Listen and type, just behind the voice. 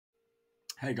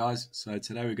Hey guys, so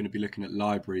today we're going to be looking at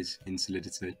libraries in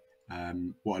Solidity,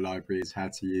 what a library is, how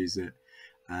to use it,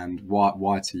 and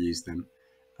why to use them.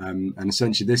 And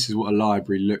essentially this is what a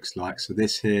library looks like. So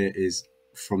this here is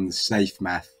from the Safe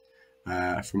Math,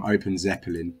 from Open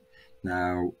Zeppelin.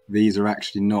 Now these are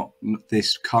actually not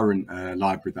this current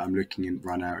library that I'm looking at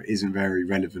right now isn't very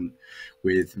relevant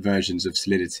with versions of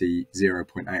Solidity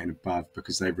 0.8 and above,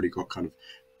 because they've already got kind of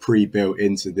pre-built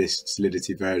into this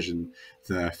Solidity version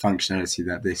the functionality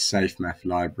that this Safe Math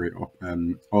library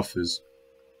offers.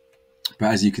 But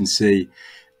as you can see,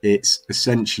 it's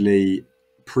essentially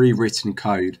pre-written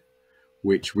code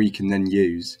which we can then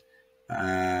use,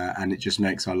 and it just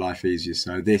makes our life easier.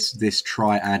 So this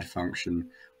try add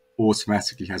function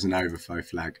automatically has an overflow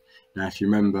flag. Now, if you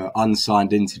remember,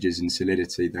 unsigned integers in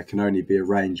Solidity, they can only be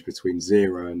arranged between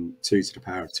 0 and 2 to the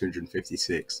power of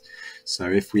 256. So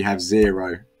if we have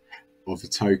 0 of a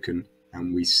token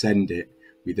and we send it,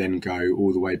 we then go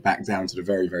all the way back down to the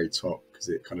very, very top, because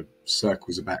it kind of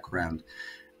circles it back around.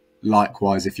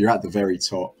 Likewise, if you're at the very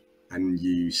top and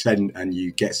you send and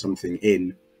you get something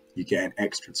in, you get an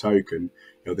extra token,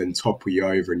 it'll then topple you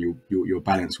over and your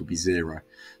balance will be 0.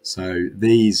 So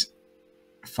these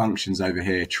functions over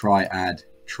here, try add,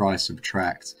 try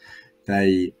subtract,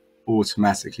 they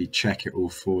automatically check it all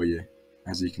for you.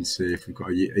 As you can see, if we've got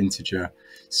an integer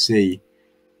c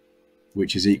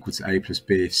which is equal to a plus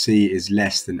b, if c is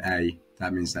less than a,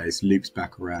 that means that it's looped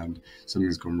back around,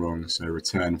 something's gone wrong, so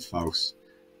return false.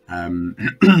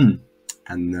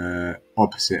 And the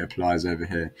opposite applies over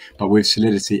here. But with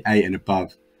Solidity 8 and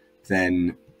above,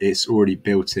 then it's already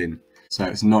built in, so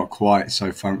it's not quite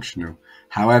so functional.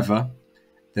 However,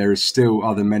 there is still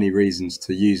many reasons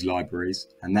to use libraries,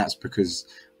 and that's because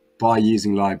by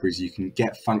using libraries you can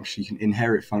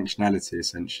inherit functionality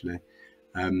essentially,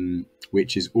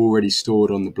 which is already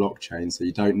stored on the blockchain, so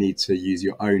you don't need to use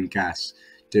your own gas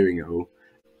doing it all,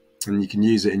 and you can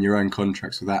use it in your own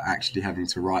contracts without actually having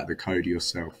to write the code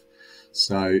yourself.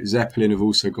 So Zeppelin have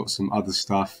also got some other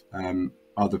stuff,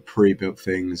 other pre-built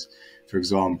things. For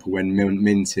example, when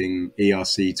minting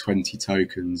ERC20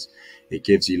 tokens, it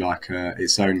gives you like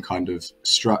its own kind of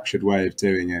structured way of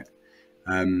doing it.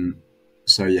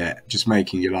 So yeah, just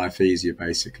making your life easier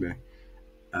basically.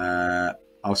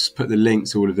 I'll put the link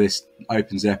to all of this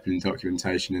Open Zeppelin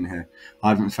documentation in here. I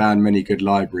haven't found many good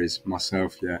libraries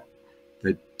myself yet.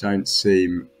 They don't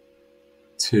seem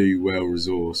too well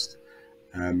resourced.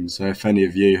 So if any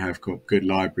of you have got good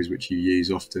libraries which you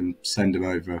use often, send them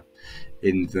over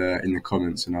in the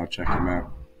comments and I'll check them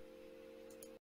out.